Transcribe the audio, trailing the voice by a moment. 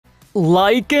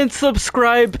Like and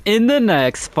subscribe in the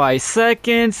next 5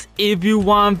 seconds if you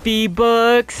want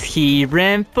V-Bucks here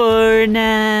in Fortnite.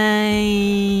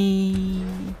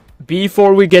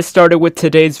 Before we get started with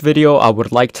today's video, I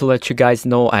would like to let you guys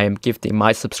know I am gifting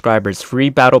my subscribers free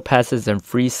battle passes and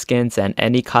free skins and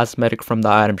any cosmetic from the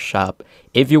item shop.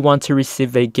 If you want to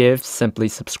receive a gift, simply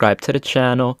subscribe to the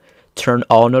channel, turn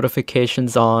all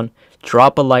notifications on,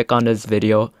 drop a like on this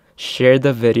video, share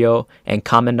the video, and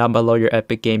comment down below your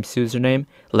Epic Games username,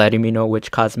 letting me know which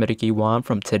cosmetic you want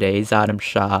from today's item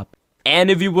shop.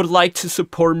 And if you would like to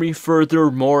support me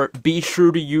furthermore, be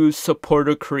sure to use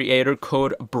supporter creator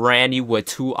code Branny with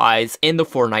 2 eyes in the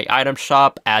Fortnite item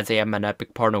shop, as I am an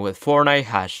Epic partner with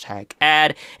Fortnite,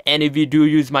 #ad. And if you do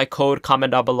use my code,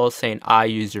 comment down below saying I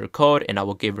use your code and I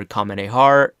will give your comment a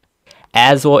heart.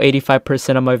 As well,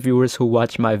 85% of my viewers who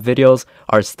watch my videos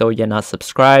are still yet not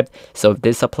subscribed, so if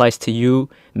this applies to you,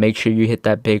 make sure you hit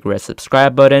that big red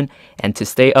subscribe button. And to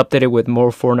stay updated with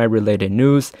more Fortnite related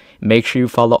news, make sure you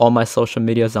follow all my social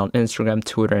medias on Instagram,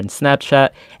 Twitter, and Snapchat,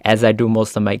 as I do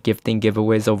most of my gifting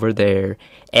giveaways over there.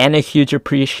 And a huge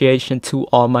appreciation to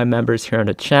all my members here on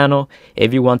the channel.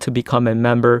 If you want to become a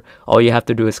member, all you have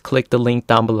to do is click the link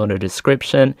down below in the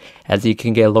description, as you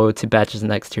can get loyalty badges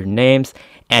next to your names,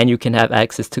 and you can have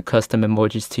access to custom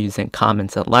emojis to use in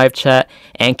comments and live chat,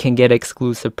 and can get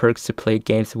exclusive perks to play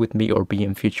games with me or be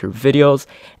in future videos.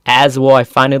 As well, I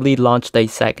finally launched a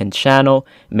second channel.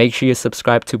 Make sure you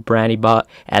subscribe to BrannyBot,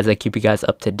 as I keep you guys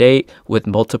up to date with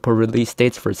multiple release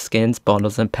dates for skins,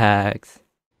 bundles, and packs.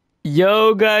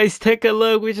 Yo guys, take a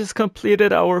look. We just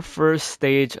completed our first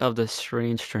stage of the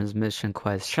Strange Transmission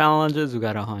Quest challenges. We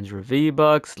got 100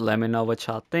 V-Bucks. Let me know what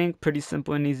y'all think. Pretty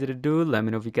simple and easy to do. Let me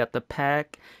know if you got the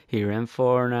pack here in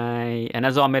Fortnite. And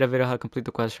as well, I made a video how to complete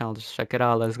the quest challenges. Check it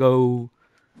out. Let's go.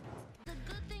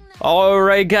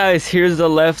 Alright guys, here's the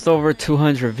leftover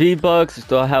 200 V-Bucks. We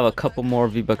still have a couple more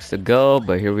V-Bucks to go,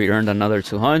 but here we earned another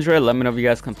 200. Let me know if you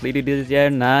guys completed this yet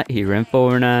or not here in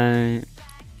Fortnite.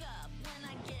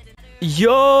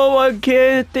 Yo,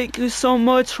 again, thank you so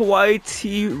much, YT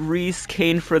Reese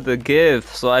Kane, for the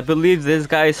gift. So I believe this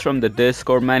guy's from the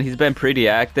Discord, man. He's been pretty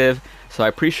active, so I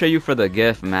appreciate you for the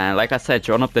gift, man. Like I said,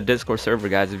 join up the Discord server,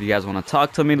 guys, if you guys want to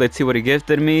talk to me. Let's see what he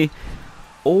gifted me.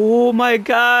 Oh my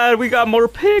god, we got more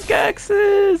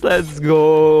pickaxes. Let's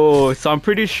go. So I'm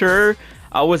pretty sure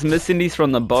I was missing these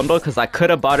from the bundle, because I could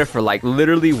have bought it for like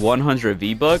literally 100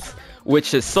 V-Bucks,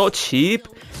 which is so cheap.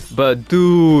 But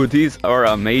dude, these are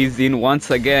amazing. Once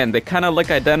again, they kind of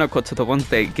look identical to the ones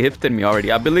they gifted me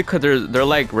already. I believe because they're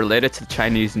like related to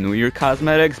Chinese New Year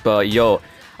cosmetics. But yo,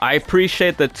 I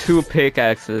appreciate the 2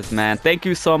 pickaxes, man. Thank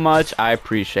you so much. I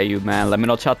appreciate you, man. Let me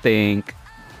know what y'all think.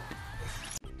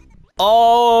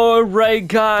 Alright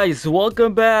guys,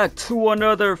 welcome back to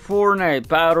another Fortnite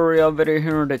Battle Royale video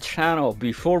here on the channel.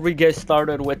 Before we get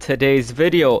started with today's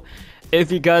video,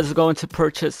 if you guys are going to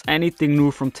purchase anything new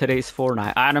from today's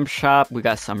Fortnite item shop, we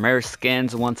got some rare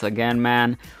skins once again,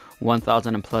 man.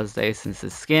 1,000 and plus days since the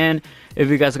skin. If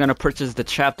you guys are going to purchase the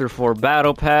Chapter 4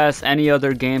 Battle Pass, any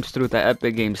other games through the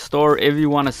Epic Games Store, if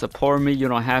you want to support me, you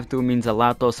don't have to. It means a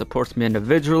lot, though. Supports me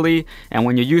individually. And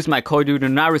when you use my code, you do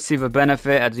not receive a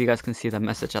benefit, as you guys can see the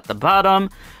message at the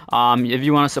bottom. If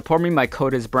you want to support me, my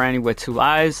code is Branny with 2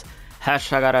 eyes.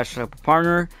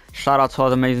 #partner. Shout out to all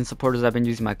the amazing supporters that have been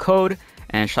using my code,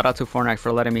 and shout out to Fortnite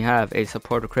for letting me have a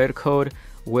supporter creator code,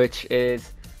 which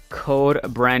is code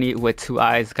Branny with 2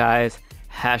 eyes, guys.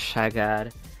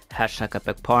 #ad,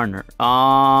 #Epic partner.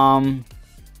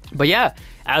 But yeah,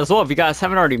 as well, if you guys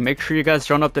haven't already, make sure you guys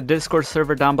join up the Discord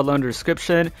server down below in the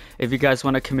description. If you guys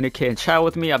want to communicate and chat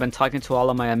with me, I've been talking to all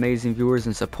of my amazing viewers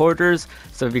and supporters.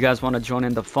 So if you guys want to join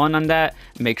in the fun on that,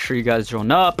 make sure you guys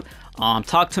join up.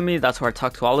 Talk to me. That's where I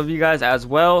talk to all of you guys as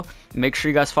well. Make sure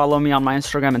you guys follow me on my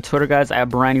Instagram and Twitter, guys, at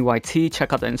BrannyYT.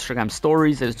 Check out the Instagram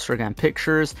stories, the Instagram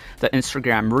pictures, the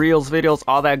Instagram reels, videos,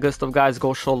 all that good stuff, guys.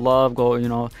 Go show love. Go, you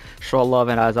know, show love.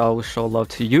 And as I always, show love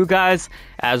to you guys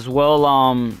as well.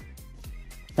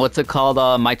 What's it called?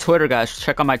 My Twitter, guys.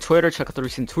 Check out my Twitter. Check out the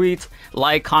recent tweets.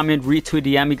 Like, comment, retweet,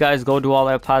 DM me, guys. Go do all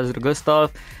that positive good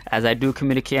stuff, as I do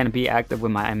communicate and be active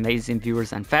with my amazing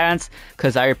viewers and fans,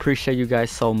 because I appreciate you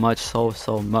guys so much, so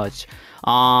much.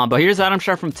 But here's the item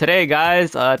shop from today,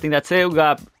 guys. I think that's it. We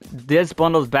got this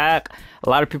bundles back. A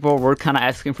lot of people were kind of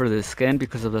asking for this skin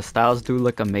because of the styles do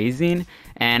look amazing,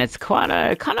 and it's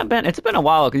it's been a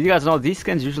while, because you guys know these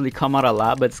skins usually come out a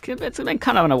lot, but it's been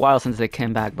kind of in a while since they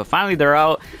came back. But finally they're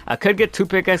out. I could get 2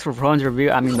 pickaxes for 400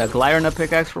 views. I mean, the glider and the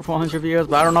pickaxe for 400 views,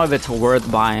 but I don't know if it's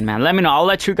worth buying, man. Let me know. I'll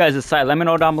let you guys decide. Let me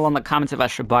know down below in the comments if I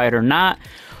should buy it or not.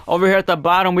 Over here at the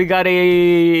bottom, we got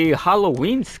a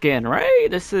Halloween skin, right?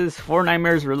 This is Four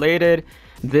Nightmares related.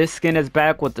 This skin is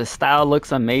back with the style,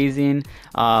 looks amazing,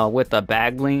 with the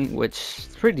bag bling, which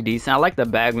is pretty decent. I like the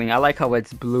bag bling. I like how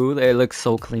it's blue. It looks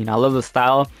so clean. I love the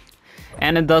style.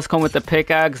 And it does come with the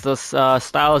pickaxe. The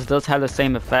styles does have the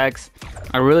same effects.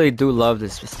 I really do love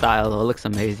this style though. It looks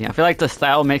amazing. I feel like the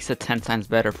style makes it 10 times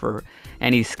better for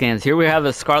any skins. Here we have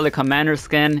the Scarlet Commander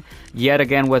skin, yet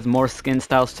again with more skin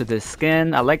styles to this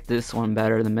skin. I like this one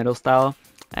better, the middle style,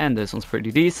 and this one's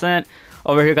pretty decent.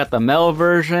 Over here got the male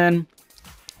version.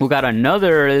 We got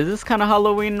another, is this kind of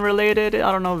Halloween related?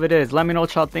 I don't know if it is. Let me know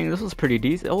what y'all think. This was pretty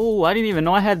decent. Oh, I didn't even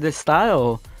know I had this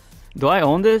style. Do I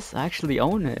own this? I actually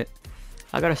own it.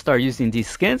 I gotta start using these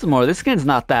skins more. This skin's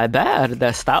not that bad.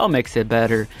 That style makes it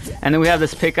better. And then we have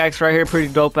this pickaxe right here,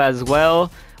 pretty dope as well.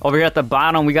 Over here at the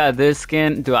bottom, we got this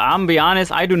skin. Dude, I'm gonna be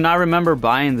honest, I do not remember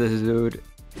buying this, dude.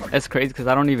 That's crazy because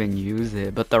I don't even use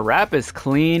it. But the wrap is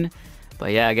clean.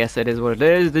 But yeah, I guess it is what it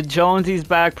is. The Jonesy's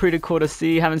back, pretty cool to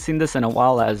see. Haven't seen this in a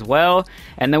while as well.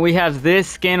 And then we have this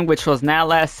skin, which was not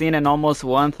last seen in almost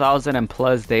 1,000 and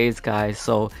plus days, guys.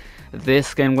 So this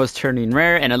skin was turning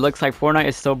rare, and it looks like Fortnite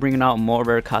is still bringing out more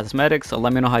rare cosmetics. So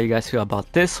let me know how you guys feel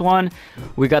about this one.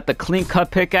 We got the clean cut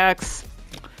pickaxe.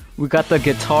 We got the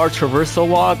guitar traversal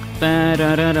walk.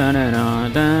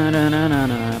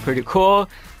 Pretty cool.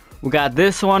 We got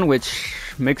this one, which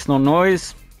makes no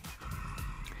noise.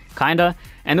 Kinda.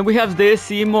 And then we have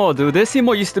this emo, dude. This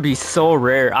emo used to be so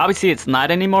rare. Obviously, it's not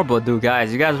anymore, but dude,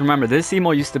 guys, you guys remember this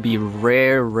emo used to be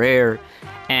rare.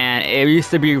 And it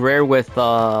used to be rare with,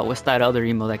 what's that other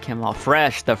emo that came out?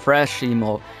 The fresh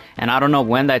emo. And I don't know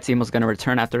when that emo's gonna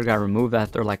return after it got removed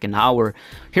after like an hour.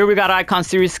 Here we got Icon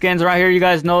Series skins right here. You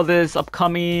guys know this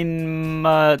upcoming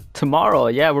tomorrow.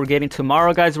 Yeah, we're getting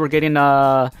tomorrow, guys. We're getting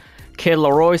Kid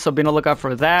Leroy, so be on the lookout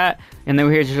for that. And then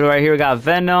right here we got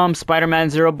Venom, Spider-Man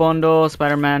Zero bundle,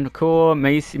 Spider-Man cool,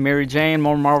 Macy, Mary Jane,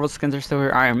 more Marvel skins are still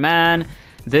here, Iron Man.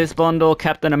 This bundle,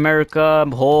 Captain America,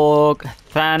 Hulk,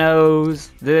 Thanos,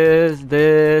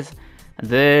 this.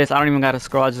 I don't even gotta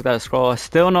scroll, I just gotta scroll.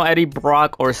 Still no Eddie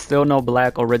Brock or still no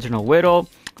Black Original Widow.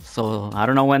 So I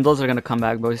don't know when those are gonna come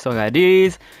back, but we still got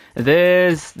these.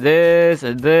 This,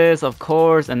 of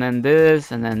course, and then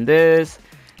this, and then this.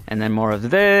 And then more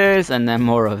of this, and then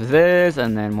more of this,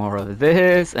 and then more of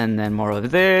this, and then more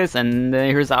of this. And then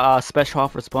here's special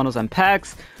offers, bundles, and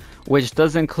packs, which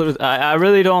does include, I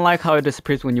really don't like how it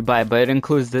disappears when you buy it, but it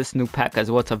includes this new pack as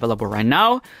what's available right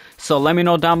now. So let me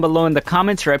know down below in the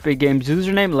comments your Epic Games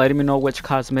username, letting me know which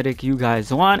cosmetic you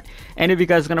guys want. And if you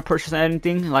guys are going to purchase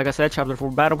anything, like I said, Chapter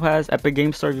 4 Battle Pass, Epic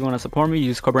Games Store, if you want to support me,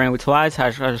 use code brand with two eyes,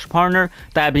 # partner.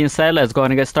 That being said, let's go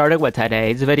ahead and get started with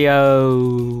today's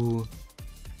video.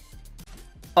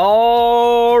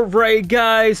 Alright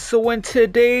guys, so in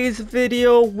today's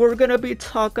video we're gonna be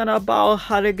talking about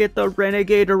how to get the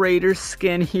Renegade Raider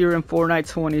skin here in Fortnite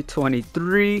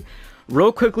 2023.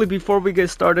 Real quickly before we get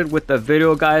started with the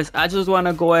video, guys, I just want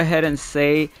to go ahead and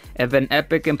say if an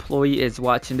Epic employee is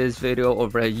watching this video or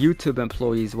a YouTube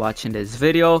employee is watching this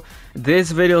video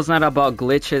is not about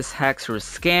glitches, hacks, or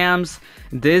scams.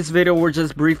 This video we're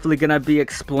just briefly gonna be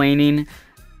explaining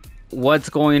what's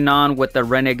going on with the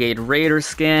Renegade Raider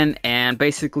skin and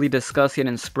basically discussing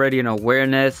and spreading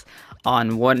awareness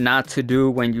on what not to do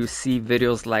when you see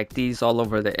videos like these all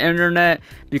over the internet,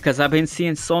 because I've been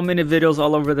seeing so many videos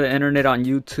all over the internet on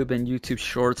YouTube and YouTube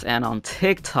Shorts and on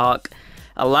TikTok.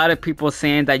 A lot of people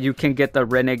saying that you can get the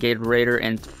Renegade Raider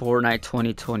in Fortnite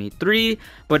 2023,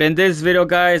 but in this video,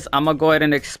 guys, I'm gonna go ahead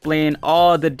and explain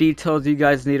all the details you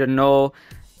guys need to know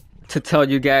to tell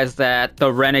you guys that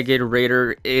the Renegade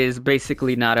Raider is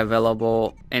basically not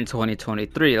available in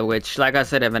 2023, which, like I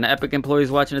said, if an Epic employee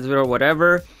is watching this video or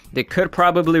whatever, they could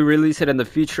probably release it in the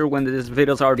future when this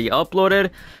video is already uploaded,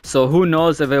 so who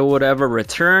knows if it would ever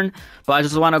return. But I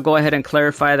just want to go ahead and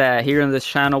clarify that here in this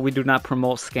channel we do not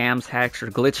promote scams, hacks, or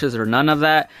glitches, or none of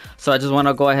that. So I just want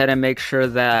to go ahead and make sure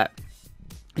that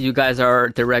you guys are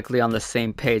directly on the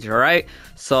same page. All right,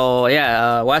 so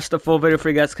yeah, watch the full video for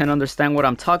you guys can understand what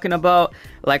I'm talking about.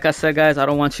 Like I said, guys, I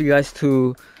don't want you guys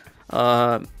to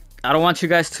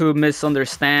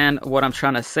misunderstand what I'm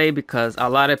trying to say, because a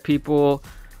lot of people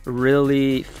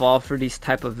really fall for these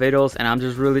type of videos, and I'm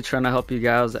just really trying to help you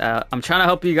guys out. I'm trying to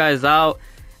help you guys out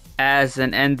as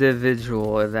an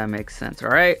individual, if that makes sense. All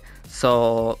right,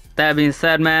 so that being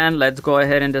said, man, let's go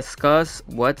ahead and discuss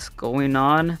what's going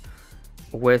on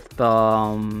with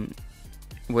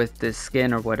this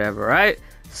skin or whatever. Right,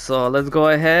 so let's go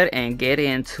ahead and get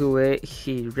into it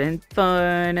here in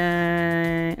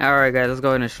Fortnite. All right, guys, let's go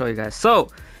ahead and show you guys. So,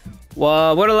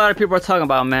 well, what a lot of people are talking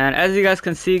about, man, as you guys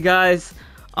can see, guys,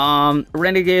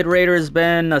 Renegade Raider has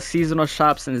been a seasonal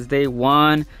shop since day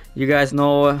one. You guys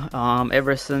know,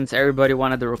 ever since everybody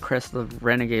wanted to request the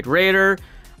Renegade Raider,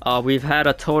 we've had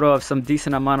a total of some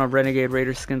decent amount of Renegade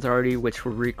Raider skins already, which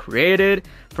were recreated.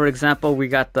 For example, we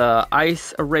got the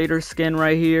Ice Raider skin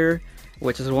right here,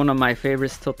 which is one of my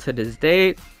favorites till to this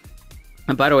date.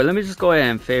 And by the way, let me just go ahead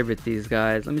and favorite these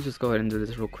guys. Let me just go ahead and do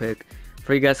this real quick,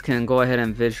 for you guys can go ahead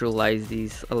and visualize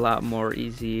these a lot more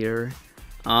easier.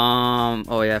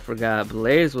 Oh yeah, I forgot.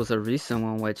 Blaze was a recent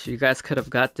one, which you guys could have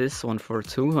got this one for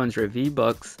 200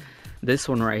 V-Bucks. This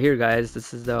one right here, guys.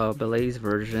 This is the Blaze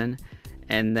version.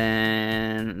 And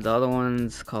then the other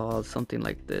one's called something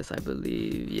like this, I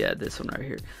believe. Yeah, this one right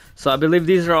here. So I believe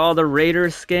these are all the Raider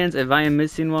skins. If I am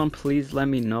missing one, please let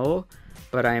me know.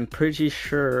 But I am pretty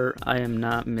sure I am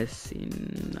not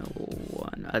missing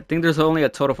one. I think there's only a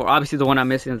total for, obviously the one I'm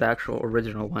missing is the actual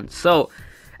original one. So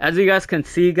as you guys can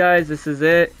see, guys, this is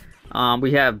it.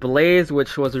 We have Blaze,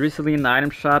 which was recently in the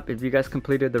item shop. If you guys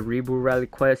completed the Reboot Rally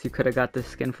quest, you could have got this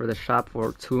skin for the shop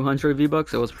for 200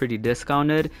 V-Bucks. It was pretty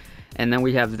discounted. And then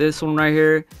we have this one right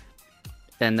here.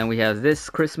 And then we have this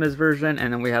Christmas version,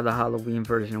 and then we have the Halloween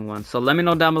version one. So let me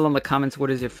know down below in the comments what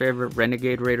is your favorite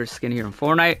Renegade Raider skin here in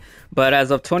Fortnite. But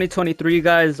as of 2023,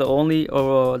 guys, the only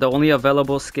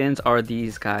available skins are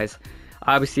these guys.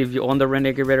 Obviously, if you own the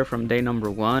Renegade Raider from day number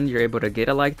 1, you're able to get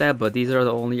it like that. But these are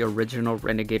the only original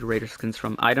Renegade Raider skins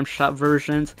from item shop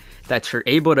versions that you're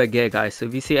able to get, guys. So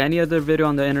if you see any other video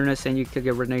on the internet saying you could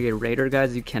get Renegade Raider,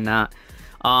 guys, you cannot.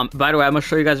 By the way, I'm gonna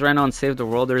show you guys right now on Save the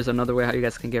World. There's another way how you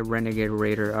guys can get Renegade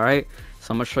Raider. All right, so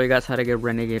I'm gonna show you guys how to get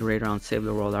Renegade Raider on Save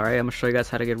the World. All right, I'm gonna show you guys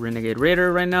how to get Renegade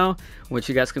Raider right now, which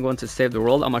you guys can go into Save the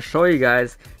World. I'm gonna show you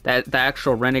guys that the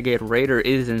actual Renegade Raider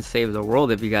is in Save the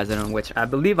World, if you guys don't know, which I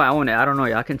believe I own it. I don't know,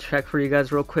 y'all can check for you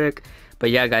guys real quick. But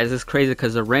yeah, guys, it's crazy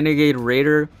because the Renegade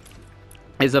Raider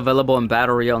is available in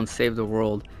Battle Royale and Save the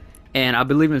World, and I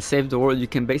believe in Save the World you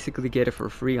can basically get it for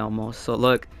free almost. So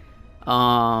look,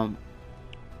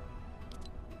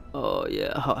 oh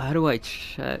yeah, how do I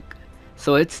check?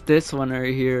 So it's this one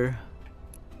right here.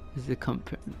 Is it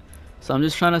compared? So I'm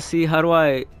just trying to see, how do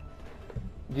I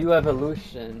view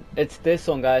evolution? It's this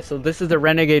one, guys. So this is the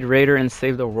Renegade Raider in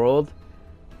Save the World.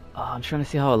 I'm trying to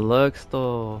see how it looks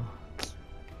though.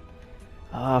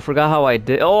 I forgot how I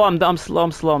did. Oh, I'm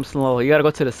slow. You gotta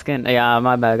go to the skin. Yeah,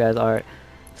 my bad, guys. All right.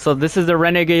 So this is the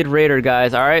Renegade Raider,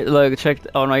 guys. All right, look, check.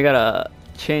 Oh no, you gotta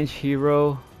change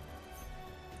hero.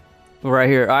 Right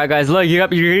here. Alright guys, look, you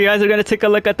guys are gonna take a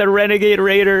look at the Renegade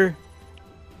Raider.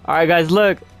 Alright guys,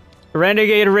 look.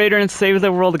 Renegade Raider and Save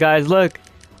the World, guys, look.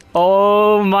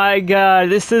 Oh my god,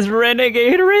 this is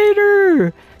Renegade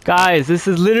Raider! Guys, this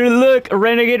is literally, look,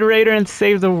 Renegade Raider and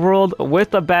Save the World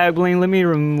with the bag bling. Let me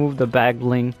remove the bag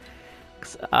bling,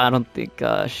 cause I don't think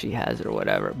she has it or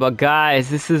whatever. But guys,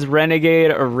 this is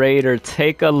Renegade Raider.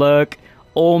 Take a look.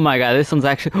 Oh my god, this one's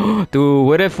actually... Dude,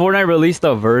 what if Fortnite released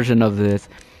a version of this?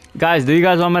 Guys, do you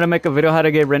guys want me to make a video how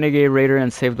to get Renegade Raider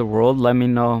and Save the World? Let me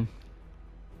know.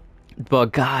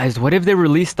 But guys, what if they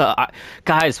released the...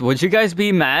 Guys, would you guys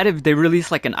be mad if they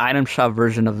released like an item shop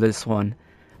version of this one?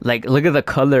 Like, look at the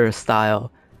color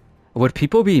style. Would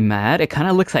people be mad? It kind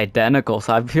of looks identical,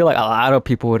 so I feel like a lot of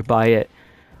people would buy it.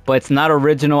 But it's not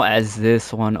original as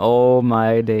this one. Oh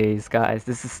my days, guys.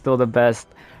 This is still the best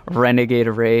Renegade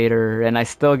Raider, and I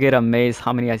still get amazed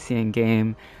how many I see in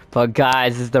game. But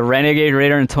guys, this is the Renegade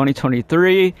Raider in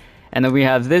 2023, and then we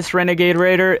have this Renegade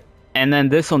Raider, and then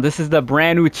this one. This is the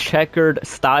brand new checkered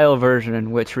style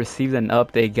version, which received an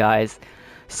update, guys.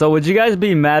 So would you guys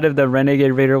be mad if the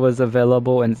Renegade Raider was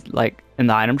available in like in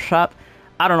the item shop?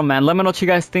 I don't know, man. Let me know what you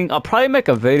guys think. I'll probably make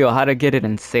a video how to get it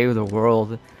and Save the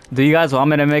World. Do you guys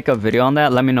want me to make a video on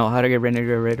that? Let me know how to get Renegade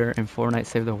Raider in Fortnite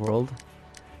Save the World.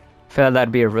 I feel like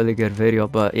that'd be a really good video.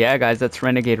 But yeah, guys, that's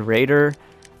Renegade Raider.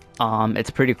 It's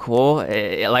pretty cool.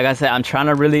 Like I said, I'm trying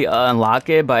to really unlock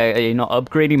it by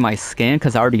upgrading my skin,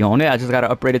 because I already own it. I just gotta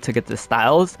upgrade it to get the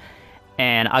styles,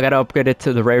 and I gotta upgrade it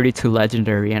to the rarity to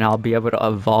legendary, and I'll be able to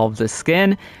evolve the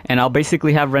skin, and I'll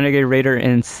basically have Renegade Raider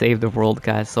in Save the World,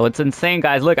 guys. So it's insane,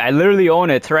 guys. Look, I literally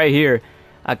own it. It's right here.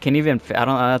 I can even I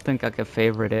don't think I could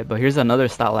favorite it, but here's another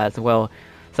style as well.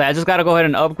 So I just gotta go ahead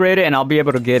and upgrade it, and I'll be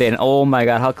able to get it. And oh my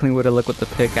god, how clean would it look with the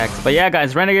pickaxe? But yeah,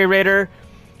 guys, Renegade Raider.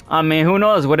 I mean, who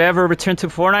knows? Whatever return to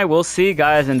Fortnite, we'll see,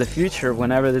 guys, in the future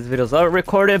whenever this video's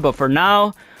recorded. But for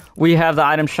now, we have the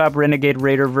item shop Renegade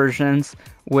Raider versions,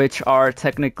 which are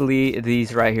technically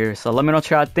these right here. So let me know what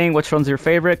y'all think. Which one's your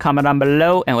favorite? Comment down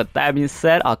below. And with that being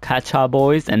said, I'll catch y'all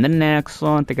boys in the next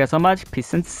one. Thank you guys so much.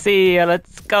 Peace and see ya.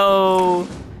 Let's go.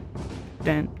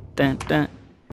 Dun, dun, dun.